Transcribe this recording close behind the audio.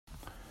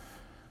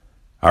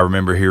I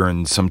remember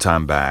hearing some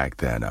time back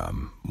that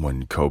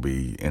when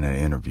Kobe, in an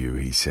interview,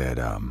 he said,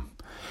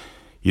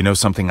 you know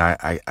something,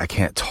 I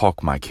can't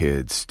talk my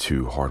kids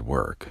to hard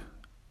work.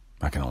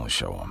 I can only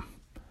show them.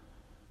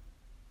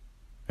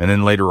 And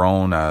then later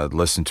on, I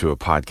listened to a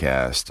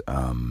podcast.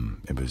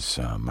 It was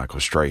Michael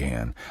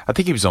Strahan. I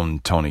think he was on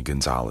Tony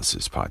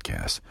Gonzalez's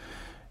podcast.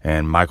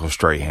 And Michael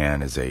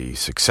Strahan is a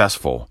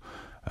successful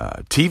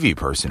TV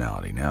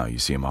personality now. You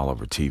see him all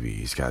over TV.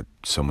 He's got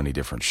so many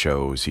different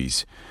shows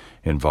he's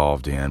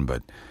involved in.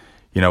 But,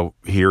 you know,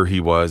 here he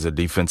was, a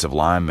defensive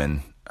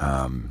lineman,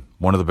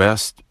 one of the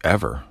best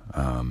ever.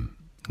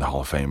 The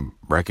Hall of Fame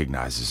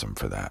recognizes him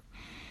for that.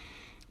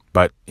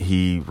 But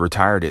he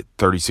retired at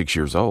 36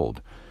 years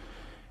old.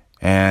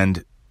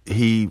 And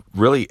he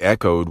really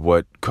echoed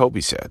what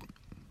Kobe said.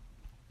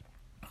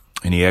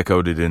 And he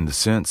echoed it in the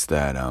sense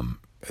that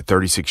at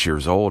 36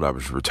 years old, I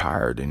was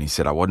retired. And he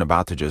said, I wasn't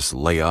about to just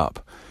lay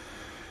up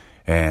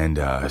and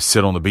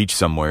sit on the beach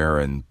somewhere,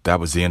 and that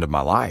was the end of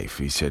my life.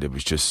 He said it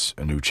was just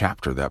a new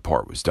chapter. That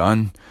part was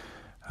done.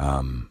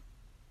 And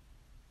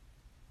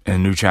a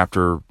new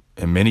chapter,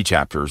 and many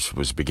chapters,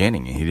 was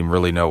beginning. He didn't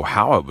really know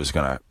how it was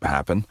going to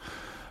happen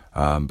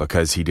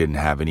because he didn't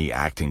have any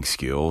acting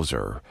skills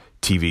or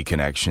TV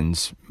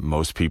connections.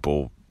 Most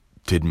people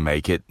didn't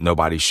make it.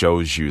 Nobody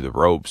shows you the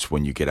ropes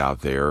when you get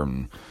out there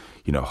and,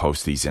 you know,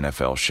 host these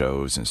NFL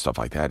shows and stuff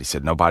like that. He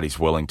said nobody's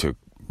willing to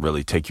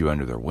really take you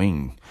under their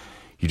wing.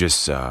 You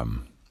just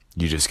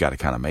got to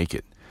kind of make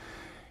it.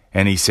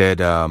 And he said,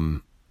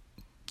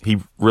 he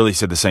really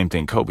said the same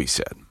thing Kobe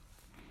said.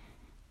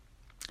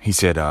 He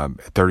said,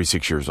 at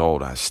 36 years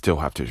old, I still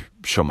have to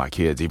show my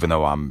kids, even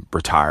though I'm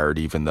retired,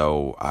 even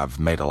though I've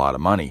made a lot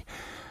of money,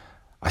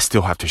 I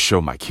still have to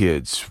show my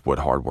kids what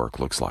hard work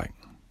looks like.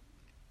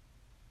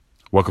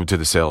 Welcome to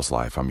The Sales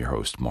Life. I'm your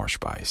host, Marsh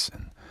Bice.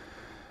 And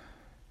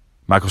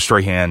Michael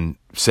Strahan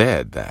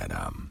said that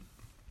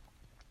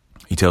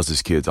he tells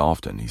his kids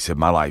often, he said,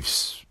 my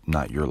life's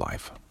not your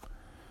life.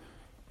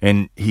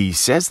 And he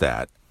says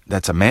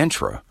that's a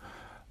mantra,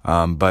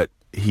 but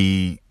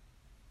he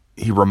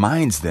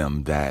reminds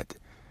them that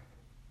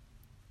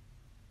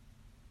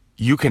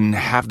you can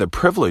have the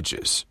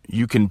privileges,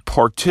 you can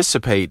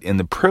participate in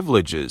the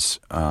privileges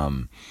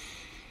that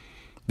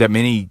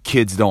many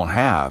kids don't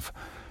have.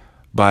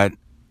 But,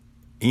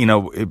 you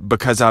know,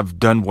 because I've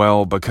done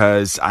well,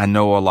 because I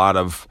know a lot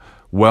of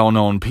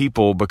well-known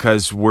people,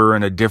 because we're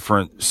in a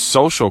different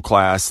social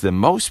class than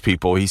most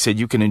people, he said,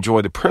 you can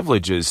enjoy the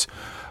privileges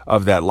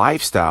of that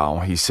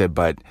lifestyle. He said,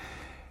 but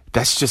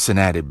that's just an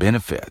added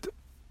benefit.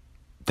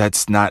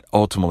 That's not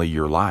ultimately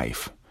your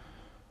life.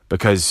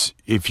 Because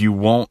if you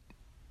want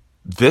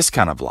this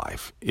kind of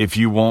life, if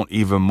you want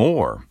even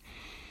more,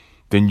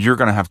 then you're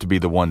going to have to be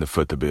the one to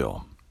foot the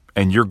bill.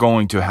 And you're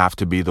going to have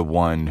to be the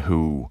one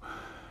who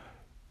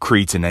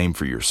creates a name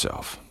for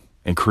yourself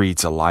and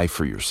creates a life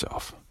for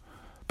yourself.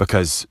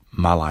 Because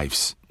my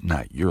life's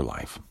not your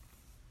life.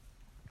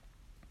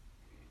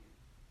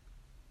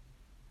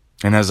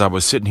 And as I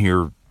was sitting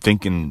here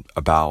thinking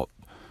about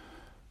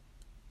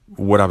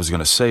what I was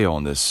going to say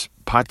on this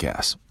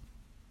podcast,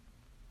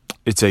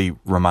 it's a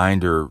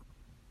reminder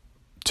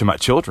to my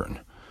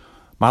children.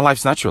 My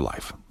life's not your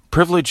life.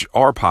 Privilege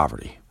or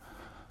poverty.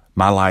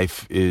 My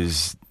life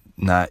is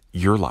not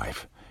your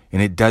life.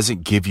 And it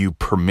doesn't give you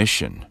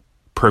permission,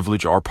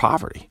 privilege or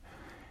poverty.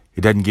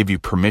 It doesn't give you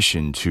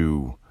permission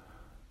to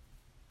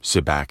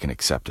sit back and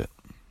accept it.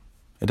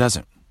 It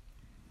doesn't.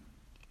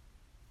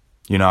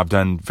 You know, I've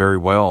done very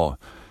well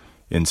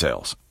in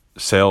sales.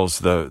 Sales,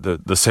 the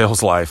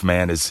sales life,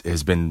 man,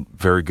 has been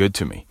very good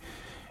to me.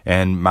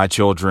 And my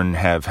children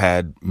have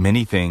had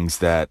many things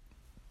that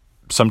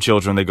some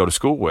children they go to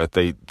school with,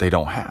 they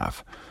don't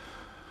have.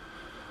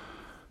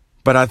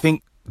 But I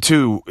think,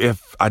 too,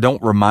 if I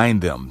don't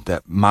remind them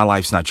that my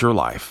life's not your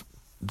life,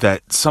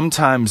 that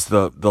sometimes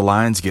the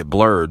lines get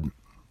blurred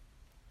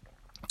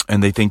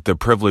and they think the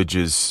privilege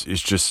is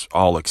just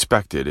all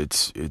expected.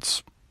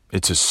 It's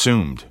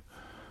assumed.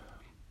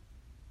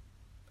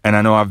 And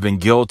I know I've been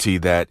guilty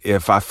that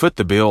if I foot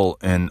the bill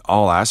in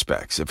all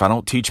aspects, if I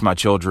don't teach my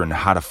children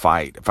how to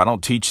fight, if I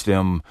don't teach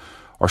them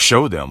or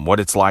show them what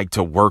it's like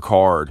to work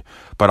hard,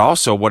 but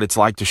also what it's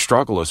like to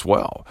struggle as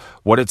well,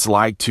 what it's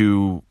like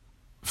to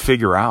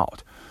figure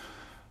out,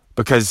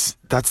 because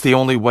that's the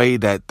only way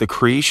that the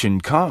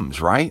creation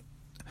comes, right?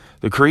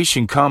 The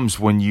creation comes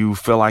when you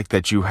feel like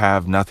that you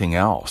have nothing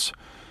else.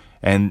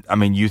 And I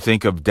mean, you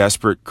think of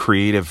desperate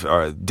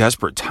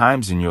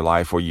times in your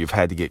life where you've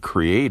had to get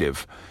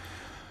creative.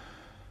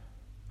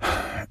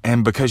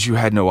 And because you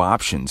had no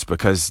options,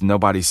 because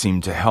nobody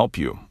seemed to help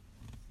you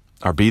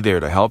or be there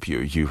to help you,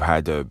 you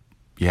had to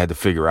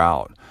figure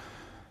out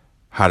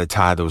how to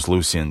tie those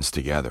loose ends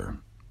together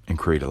and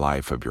create a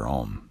life of your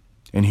own.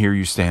 And here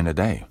you stand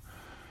today.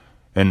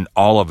 And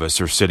all of us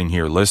are sitting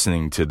here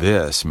listening to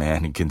this,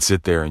 man, and can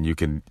sit there and you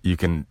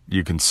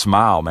can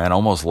smile, man,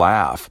 almost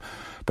laugh,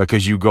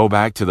 because you go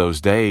back to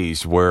those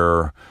days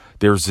where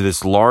there's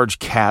this large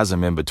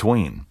chasm in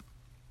between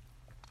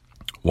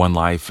one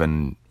life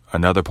and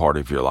another part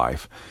of your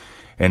life.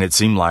 And it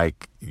seemed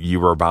like you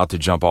were about to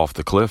jump off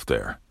the cliff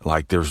there.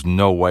 Like there's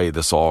no way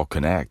this all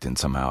connect, and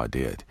somehow it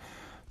did.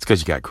 It's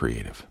because you got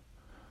creative.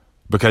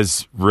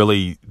 Because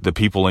really the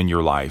people in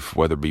your life,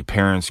 whether it be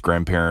parents,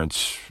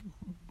 grandparents,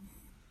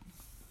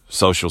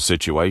 social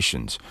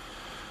situations,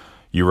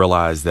 you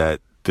realize that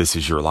this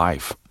is your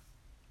life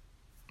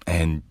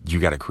and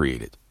you got to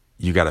create it.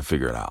 You got to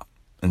figure it out.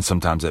 And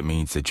sometimes that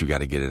means that you got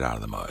to get it out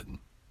of the mud.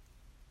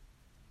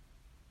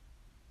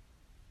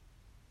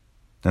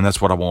 And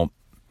that's what I want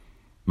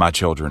my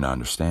children to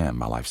understand.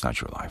 My life's not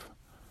your life.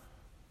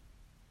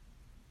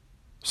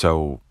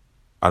 So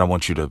I don't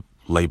want you to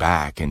lay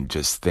back and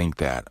just think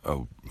that,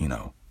 oh,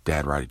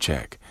 Dad, write a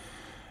check.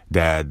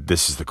 Dad,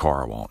 this is the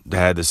car I want.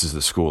 Dad, this is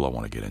the school I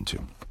want to get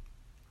into.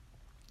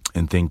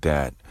 And think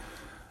that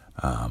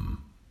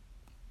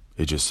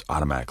it just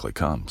automatically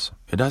comes.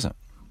 It doesn't.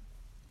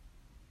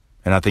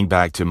 And I think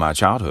back to my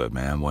childhood,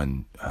 man,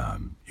 when,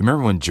 you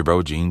remember when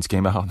Girbaud jeans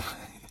came out?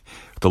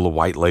 The little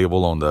white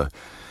label on the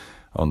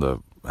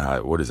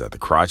what is that, the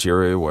crotch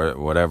area,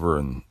 whatever,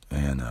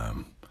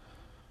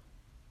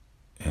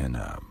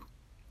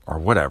 or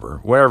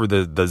wherever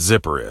the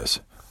zipper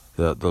is,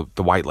 the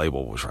white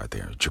label was right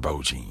there,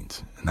 Girbaud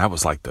jeans. And that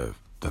was like the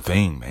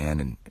thing, man.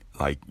 And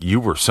like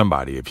you were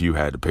somebody if you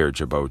had a pair of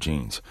Girbaud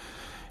jeans.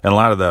 And a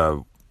lot of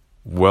the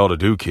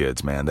well-to-do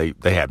kids, man,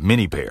 they had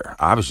many pair.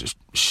 I was just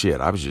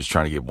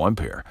trying to get one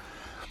pair.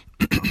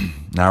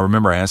 Now I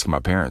remember asking my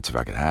parents if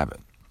I could have it.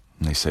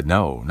 And they said,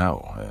 no.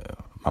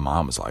 My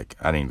mom was like,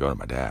 I didn't even go to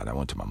my dad. I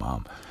went to my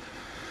mom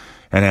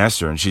and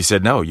asked her, and she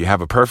said, no, you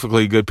have a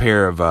perfectly good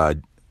pair of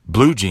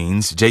blue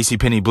jeans,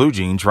 JCPenney blue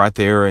jeans right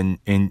there in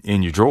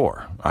your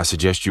drawer. I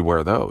suggest you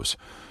wear those.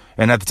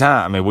 And at the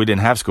time, I mean, we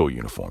didn't have school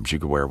uniforms. You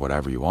could wear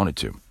whatever you wanted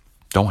to.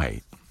 Don't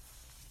hate.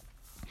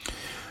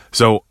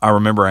 So I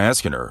remember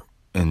asking her,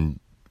 and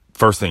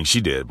first thing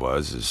she did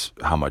is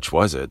how much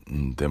was it?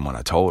 And then when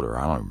I told her,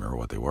 I don't remember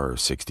what they were,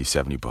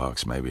 $60,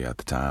 $70 maybe at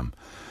the time.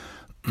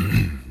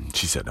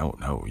 She said,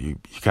 no, you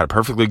got a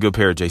perfectly good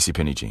pair of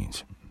JCPenney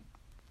jeans.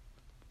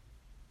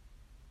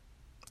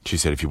 She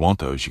said, if you want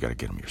those, you got to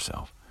get them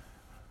yourself.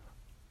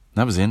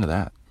 And that was the end of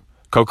that.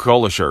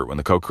 Coca-Cola shirt, when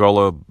the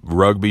Coca-Cola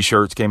rugby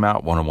shirts came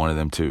out, wanted one of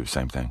them too,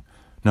 same thing.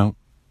 No,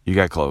 you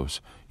got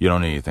clothes. You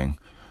don't need anything.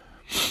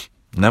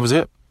 And that was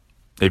it.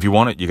 If you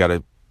want it, you got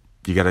to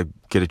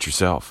get it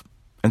yourself.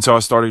 And so I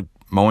started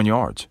mowing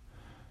yards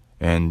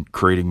and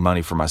creating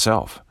money for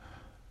myself,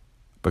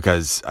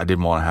 because I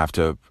didn't want to have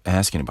to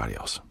ask anybody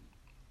else.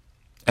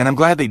 And I'm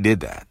glad they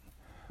did that,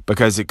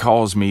 because it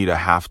caused me to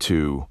have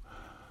to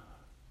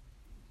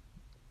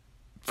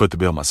foot the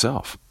bill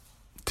myself,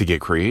 to get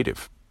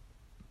creative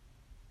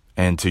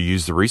and to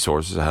use the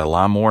resources. I had a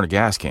lawnmower and a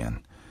gas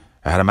can.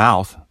 I had a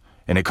mouth,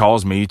 and it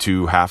caused me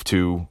to have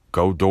to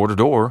go door to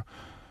door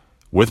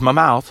with my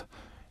mouth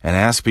and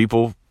ask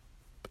people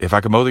if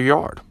I could mow their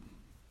yard.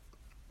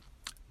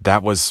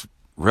 That was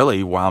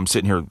really, while I'm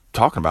sitting here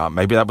talking about,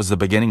 maybe that was the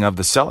beginning of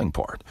the selling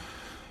part.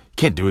 You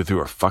can't do it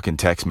through a fucking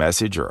text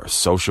message or a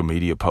social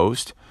media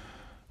post.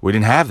 We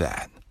didn't have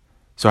that.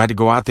 So I had to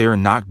go out there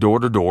and knock door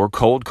to door,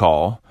 cold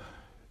call,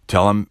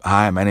 tell them,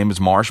 hi, my name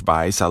is Marsh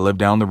Bice. I live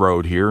down the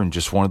road here and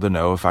just wanted to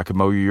know if I could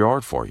mow your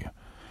yard for you.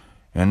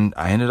 And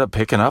I ended up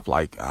picking up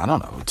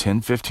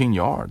 10, 15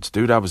 yards.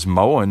 Dude, I was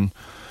mowing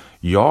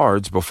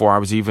yards before I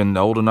was even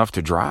old enough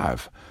to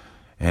drive.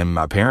 And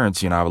my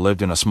parents, I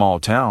lived in a small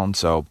town,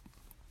 so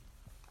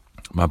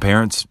my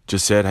parents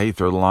just said, hey,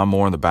 throw the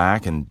lawnmower in the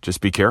back and just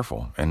be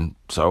careful. And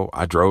so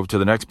I drove to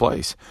the next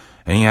place,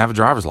 and you have a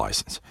driver's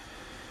license.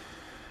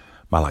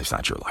 My life's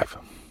not your life.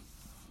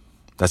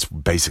 That's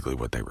basically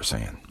what they were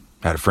saying.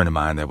 I had a friend of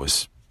mine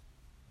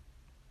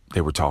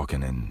they were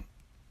talking, and,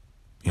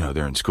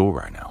 they're in school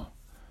right now.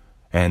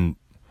 And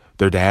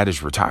their dad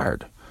is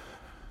retired.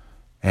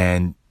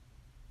 And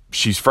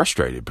she's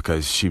frustrated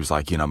because she was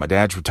like, my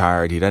dad's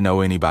retired. He doesn't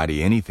owe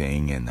anybody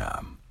anything. And,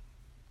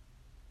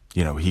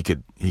 he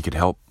could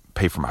help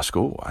pay for my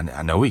school.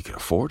 I know he could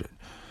afford it.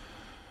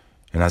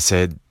 And I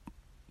said,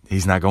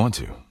 he's not going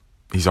to.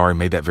 He's already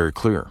made that very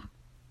clear.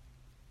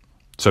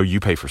 So you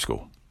pay for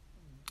school.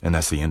 And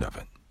that's the end of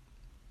it.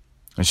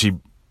 And she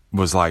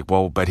was like,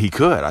 well, but he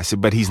could. I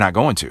said, but he's not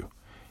going to.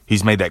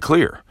 He's made that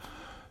clear.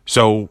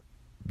 So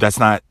that's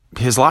not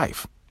his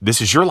life.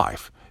 This is your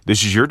life.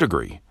 This is your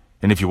degree.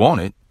 And if you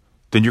want it,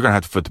 then you're going to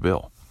have to foot the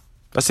bill.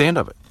 That's the end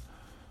of it.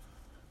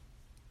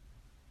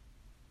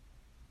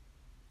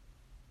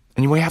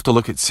 And we have to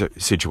look at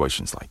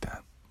situations like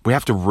that. We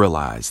have to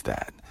realize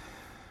that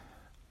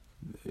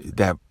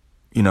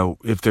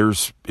if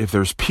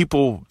there's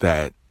people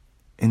that,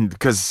 and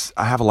because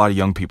I have a lot of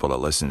young people that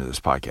listen to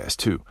this podcast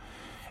too.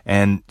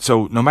 And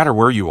so no matter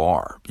where you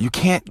are, you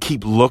can't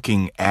keep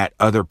looking at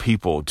other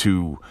people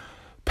to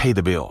pay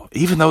the bill,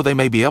 even though they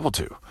may be able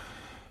to.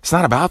 It's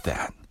not about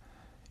that.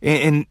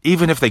 And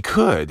even if they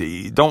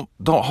could, don't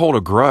hold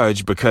a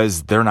grudge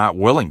because they're not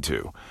willing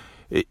to.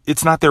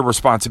 It's not their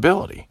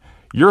responsibility.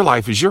 Your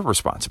life is your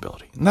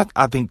responsibility. And that,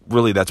 I think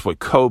really that's what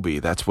Kobe,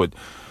 that's what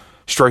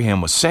Strahan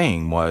was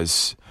saying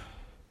was,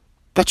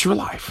 that's your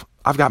life.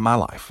 I've got my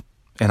life.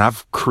 And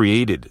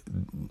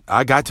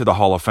I got to the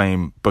Hall of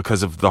Fame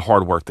because of the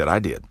hard work that I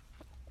did.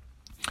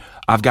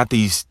 I've got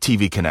these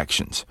TV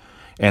connections,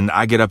 and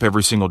I get up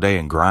every single day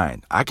and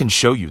grind. I can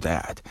show you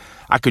that.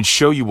 I can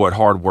show you what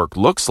hard work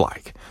looks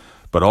like.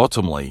 But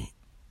ultimately,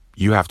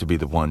 you have to be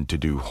the one to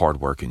do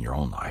hard work in your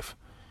own life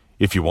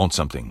if you want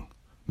something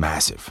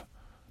massive,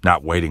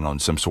 not waiting on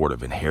some sort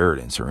of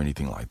inheritance or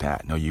anything like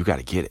that. No, you got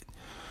to get it.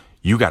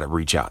 You got to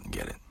reach out and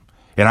get it.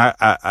 And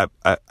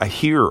I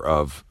hear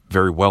of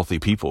very wealthy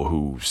people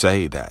who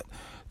say that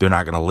they're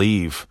not going to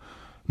leave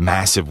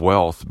massive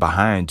wealth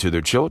behind to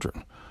their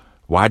children.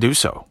 Why do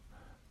so?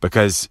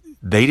 Because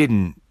they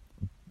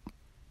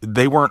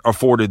weren't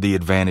afforded the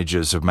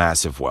advantages of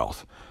massive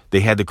wealth. They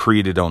had to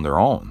create it on their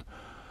own.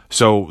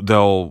 So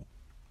they'll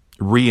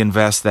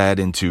reinvest that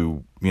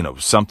into,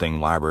 something,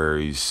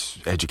 libraries,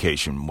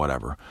 education,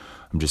 whatever.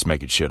 I'm just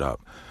making shit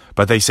up.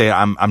 But they say,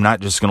 I'm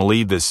not just going to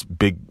leave this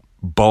big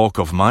bulk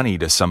of money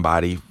to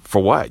somebody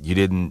for what? You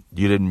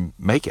didn't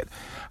make it.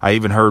 I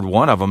even heard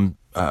one of them,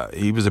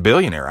 he was a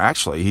billionaire,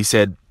 actually. He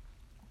said,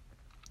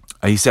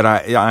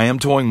 I am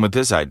toying with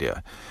this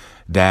idea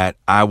that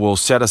I will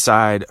set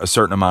aside a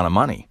certain amount of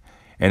money.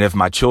 And if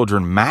my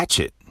children match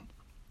it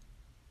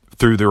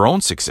through their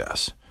own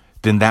success,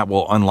 then that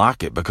will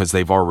unlock it because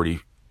they've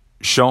already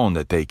shown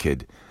that they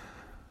could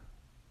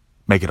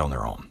make it on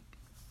their own.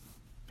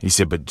 He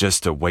said, but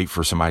just to wait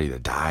for somebody to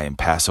die and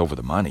pass over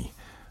the money,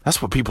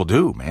 that's what people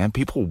do, man.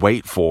 People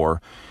wait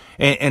for,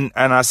 and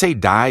I say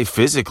die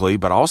physically,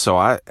 but also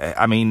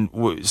I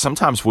mean,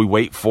 sometimes we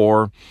wait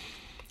for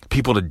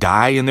people to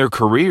die in their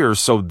careers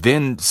so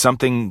then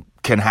something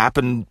can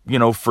happen,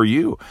 for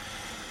you.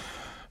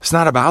 It's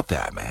not about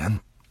that,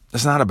 man.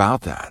 It's not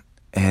about that.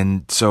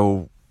 And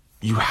so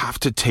you have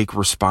to take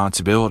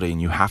responsibility,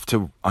 and you have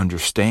to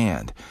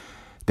understand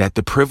that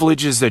the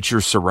privileges that you're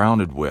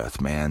surrounded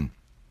with, man,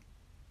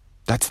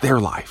 that's their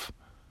life.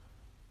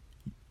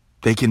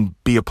 They can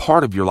be a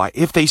part of your life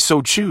if they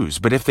so choose.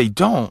 But if they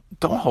don't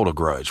hold a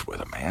grudge with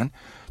them, man.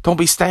 Don't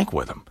be stank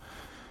with them.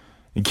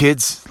 And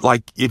kids,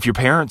 if your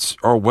parents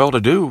are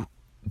well-to-do,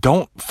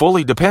 don't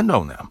fully depend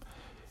on them.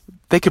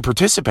 They could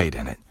participate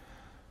in it.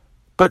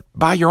 But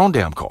buy your own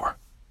damn car.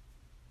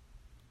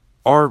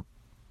 Or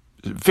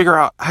figure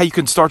out how you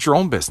can start your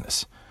own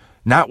business.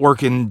 Not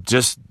working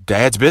just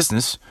dad's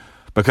business,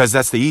 because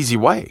that's the easy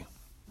way.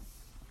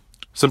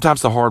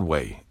 Sometimes the hard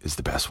way is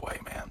the best way,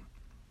 man.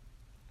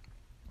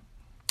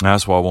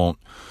 That's what I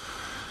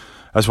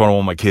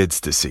want my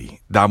kids to see.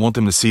 I want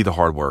them to see the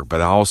hard work,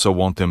 but I also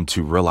want them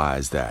to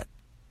realize that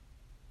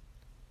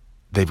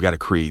they've got to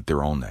create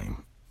their own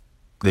name.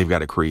 They've got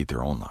to create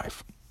their own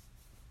life.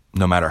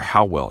 No matter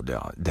how well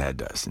dad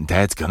does. And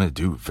dad's going to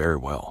do very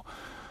well.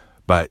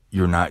 But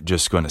you're not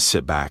just going to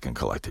sit back and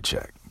collect a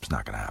check. It's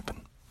not going to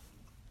happen.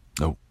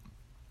 Nope.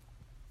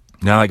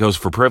 Now that goes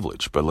for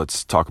privilege, but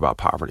let's talk about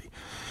poverty.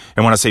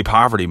 And when I say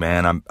poverty,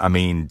 man, I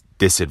mean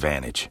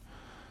disadvantage.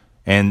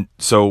 And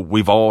so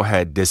we've all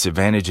had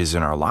disadvantages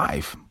in our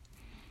life,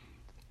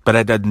 but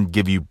that doesn't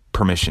give you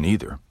permission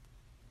either.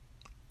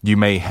 You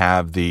may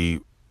have you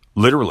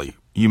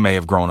may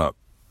have grown up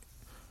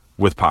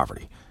with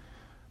poverty,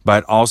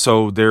 but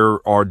also there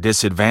are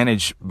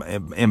disadvantaged,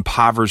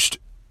 impoverished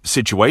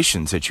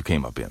situations that you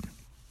came up in.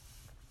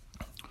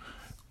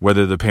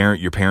 Whether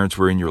your parents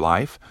were in your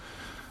life,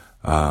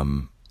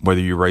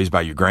 whether you were raised by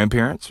your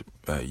grandparents,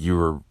 you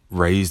were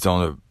raised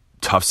on a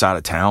tough side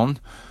of town,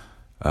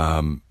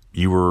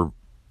 you were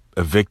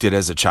evicted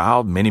as a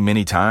child many,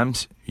 many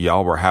times.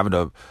 Y'all were having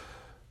to,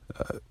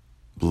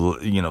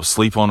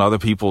 sleep on other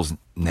people's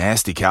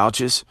nasty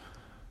couches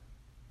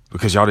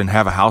because y'all didn't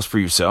have a house for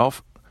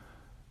yourself.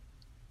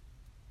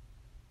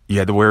 You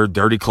had to wear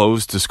dirty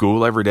clothes to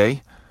school every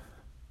day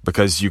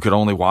because you could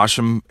only wash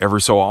them every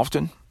so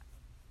often.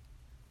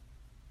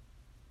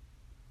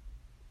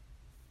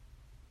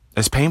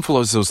 As painful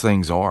as those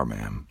things are,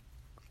 man,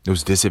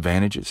 those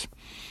disadvantages,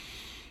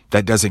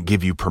 that doesn't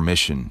give you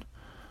permission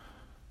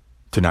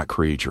to not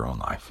create your own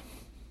life.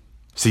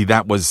 See,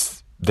 that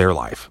was their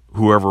life.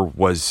 Whoever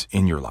was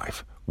in your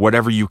life,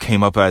 whatever you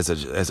came up as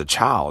a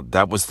child,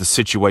 that was the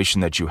situation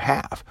that you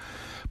have.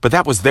 But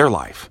that was their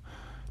life.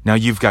 Now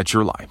you've got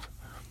your life.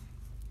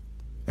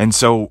 And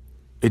so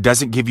it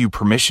doesn't give you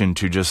permission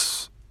to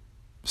just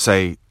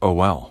say, oh,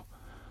 well,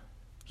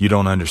 you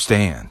don't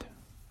understand.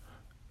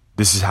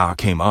 This is how I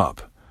came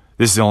up.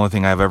 This is the only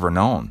thing I've ever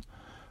known.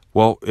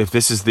 Well, if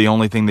this is the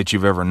only thing that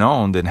you've ever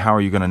known, then how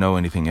are you going to know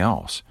anything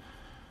else?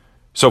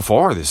 So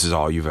far, this is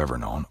all you've ever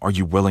known. Are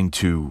you willing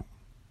to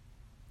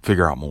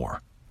figure out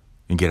more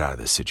and get out of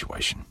this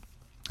situation?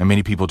 And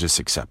many people just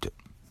accept it.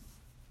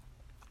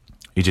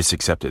 You just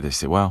accept it. They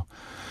say, well,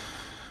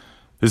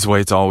 this is the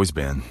way it's always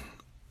been.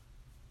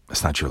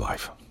 It's not your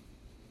life.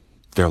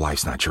 Their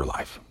life's not your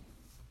life.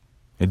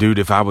 And dude,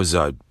 if I was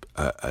a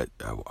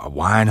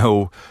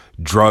wino,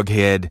 drug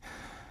head,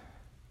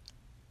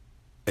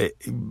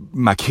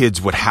 my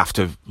kids would have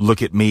to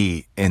look at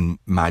me in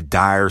my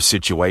dire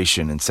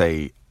situation and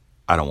say,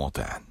 I don't want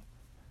that.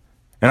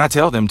 And I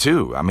tell them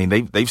too. I mean,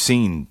 they've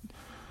seen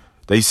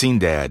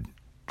dad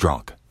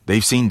drunk.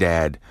 They've seen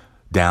dad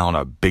down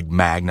a big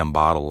Magnum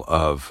bottle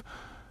of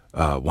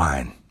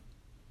wine.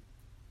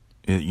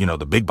 You know,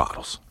 the big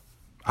bottles.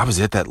 I was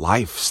at that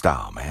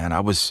lifestyle, man. I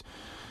was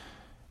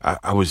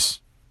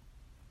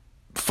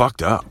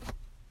fucked up.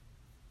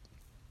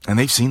 And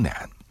they've seen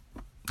that.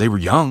 They were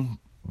young,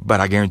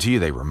 but I guarantee you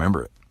they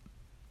remember it.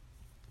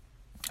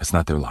 That's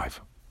not their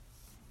life.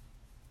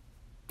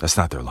 That's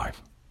not their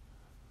life.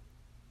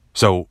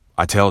 So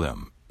I tell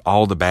them,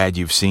 all the bad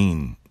you've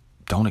seen,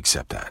 don't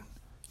accept that.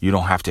 You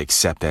don't have to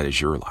accept that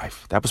as your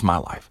life. That was my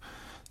life.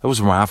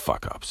 Those were my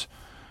fuck-ups.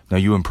 Now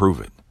you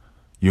improve it.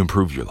 You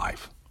improve your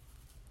life.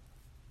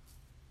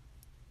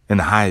 And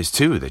the highs,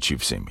 too, that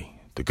you've seen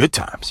me, the good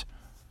times,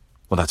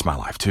 well, that's my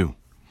life, too.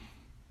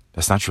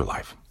 That's not your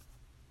life.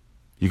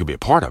 You can be a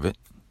part of it,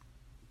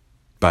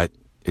 but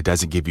it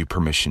doesn't give you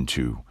permission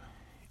to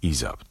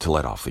ease up, to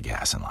let off the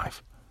gas in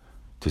life,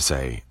 to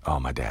say, oh,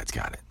 my dad's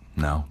got it.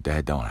 No,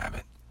 dad don't have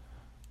it.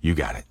 You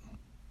got it.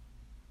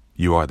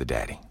 You are the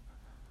daddy.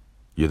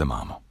 You're the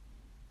mama.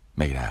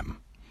 Make it happen.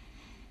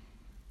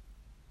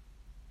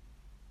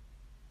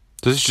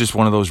 So this is just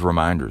one of those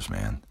reminders,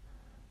 man,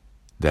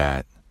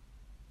 that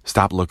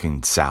stop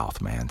looking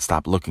south, man.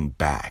 Stop looking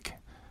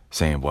back,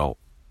 saying, well,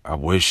 I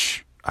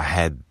wish I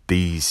had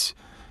these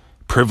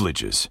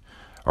privileges,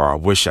 or I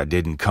wish I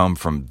didn't come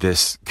from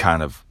this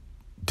kind of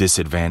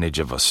disadvantage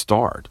of a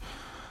start.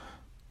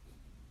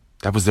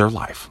 That was their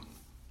life.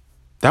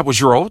 That was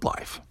your old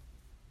life.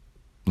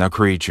 Now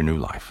create your new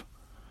life.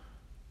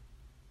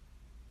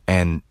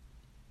 And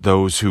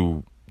those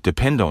who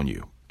depend on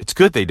you, it's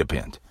good they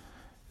depend.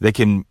 They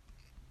can,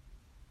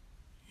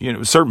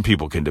 certain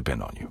people can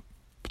depend on you,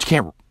 but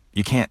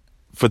you can't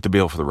foot the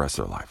bill for the rest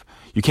of their life.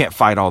 You can't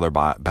fight all their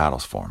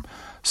battles for them.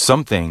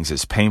 Some things,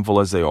 as painful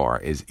as they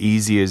are, as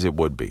easy as it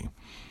would be.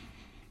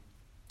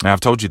 Now, I've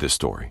told you this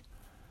story.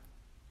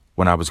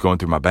 When I was going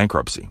through my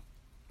bankruptcy,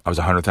 I was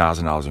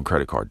 $100,000 in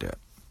credit card debt.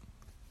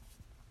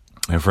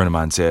 And a friend of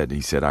mine said,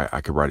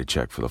 I could write a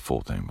check for the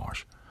full thing,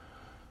 Marsh.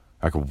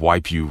 I could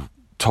wipe you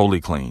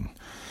totally clean.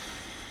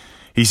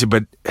 He said,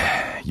 but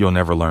you'll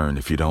never learn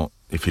if you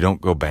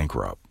don't go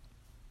bankrupt.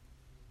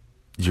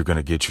 You're going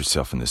to get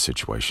yourself in this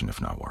situation,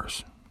 if not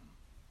worse.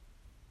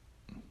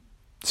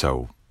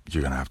 So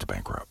you're going to have to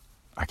bankrupt.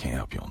 I can't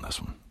help you on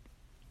this one.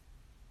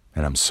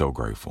 And I'm so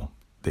grateful.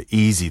 The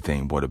easy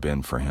thing would have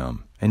been for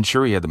him, and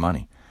sure, he had the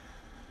money.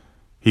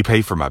 He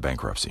paid for my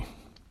bankruptcy.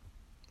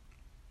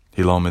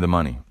 He loaned me the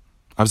money.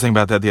 I was thinking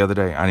about that the other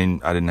day. I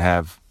didn't even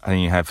have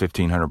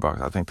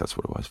 $1,500. I think that's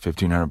what it was,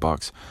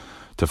 $1,500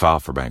 to file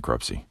for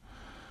bankruptcy.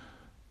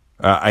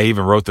 I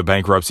even wrote the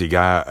bankruptcy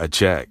guy a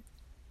check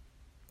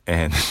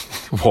and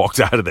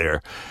walked out of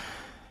there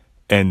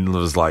and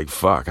was like,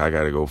 fuck, I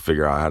got to go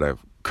figure out how to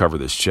cover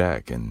this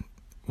check. And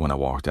when I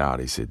walked out,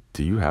 he said,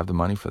 do you have the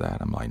money for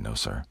that? I'm like, no,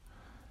 sir.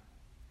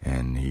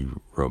 And he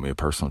wrote me a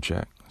personal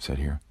check. Said,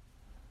 here.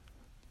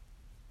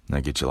 Now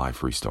get your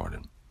life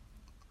restarted.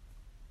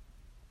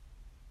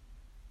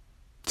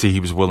 See,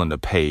 he was willing to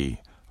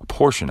pay a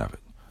portion of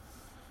it.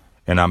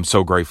 And I'm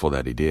so grateful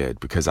that he did,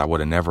 because I would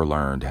have never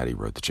learned had he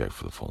wrote the check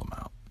for the full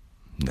amount.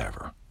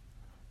 Never.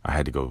 I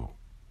had to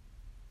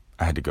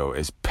go,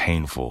 as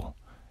painful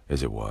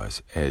as it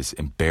was, as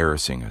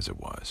embarrassing as it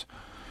was.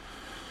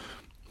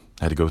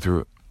 I had to go through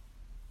it.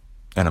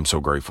 And I'm so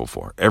grateful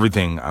for it.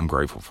 Everything I'm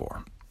grateful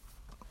for.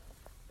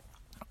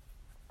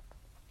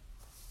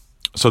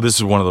 So this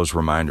is one of those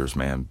reminders,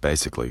 man,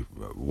 basically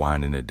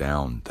winding it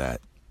down,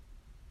 that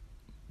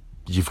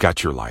you've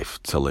got your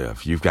life to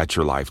live. You've got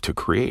your life to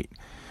create.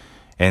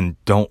 And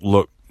don't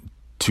look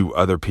to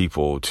other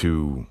people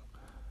to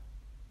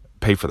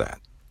pay for that.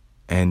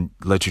 And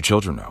let your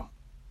children know.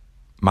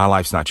 My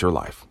life's not your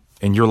life.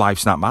 And your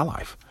life's not my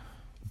life.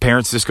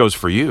 Parents, this goes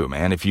for you,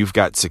 man. If you've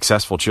got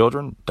successful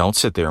children, don't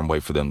sit there and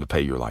wait for them to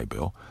pay your light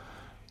bill.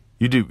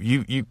 You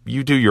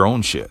do your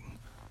own shit.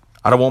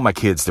 I don't want my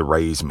kids to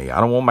raise me.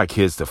 I don't want my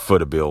kids to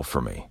foot a bill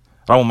for me.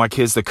 I don't want my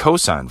kids to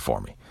co-sign for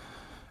me.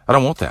 I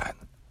don't want that.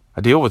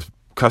 I deal with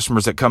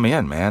customers that come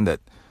in, man, that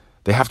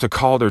they have to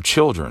call their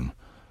children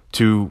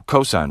to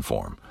co-sign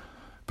for them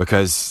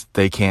because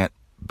they can't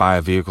buy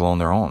a vehicle on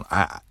their own.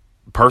 I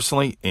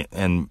personally,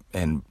 and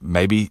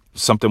maybe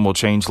something will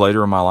change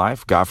later in my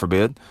life, God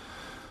forbid,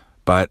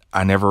 but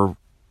I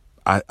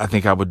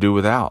think I would do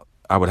without.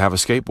 I would have a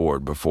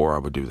skateboard before I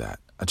would do that.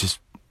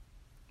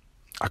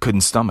 I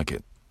couldn't stomach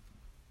it.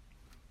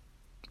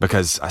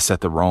 Because I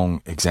set the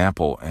wrong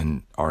example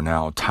and are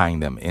now tying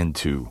them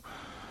into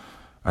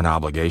an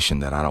obligation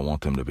that I don't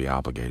want them to be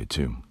obligated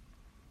to.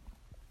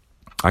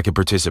 I can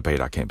participate,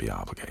 I can't be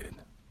obligated.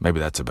 Maybe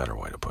that's a better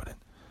way to put it.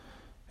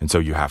 And so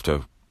you have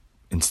to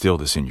instill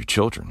this in your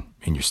children,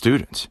 in your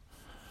students,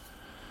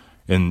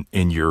 in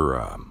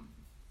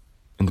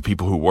the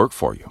people who work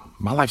for you.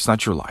 My life's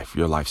not your life.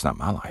 Your life's not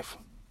my life.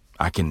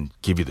 I can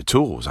give you the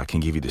tools. I can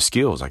give you the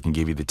skills. I can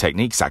give you the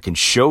techniques. I can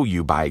show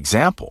you by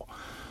example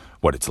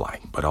what it's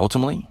like. But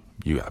ultimately,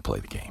 you got to play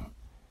the game.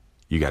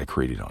 You got to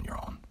create it on your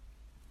own.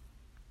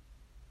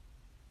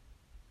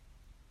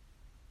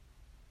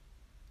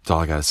 That's all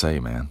I got to say,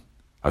 man.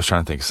 I was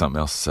trying to think of something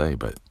else to say,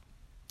 but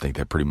think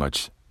that pretty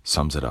much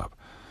sums it up.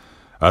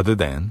 Other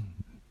than,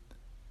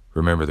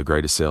 remember, the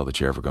greatest sale that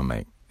you're ever going to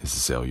make is to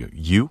sell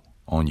you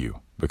on you,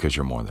 because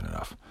you're more than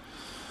enough.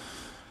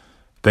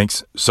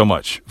 Thanks so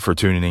much for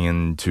tuning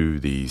in to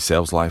the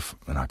Sales Life,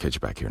 and I'll catch you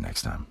back here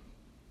next time.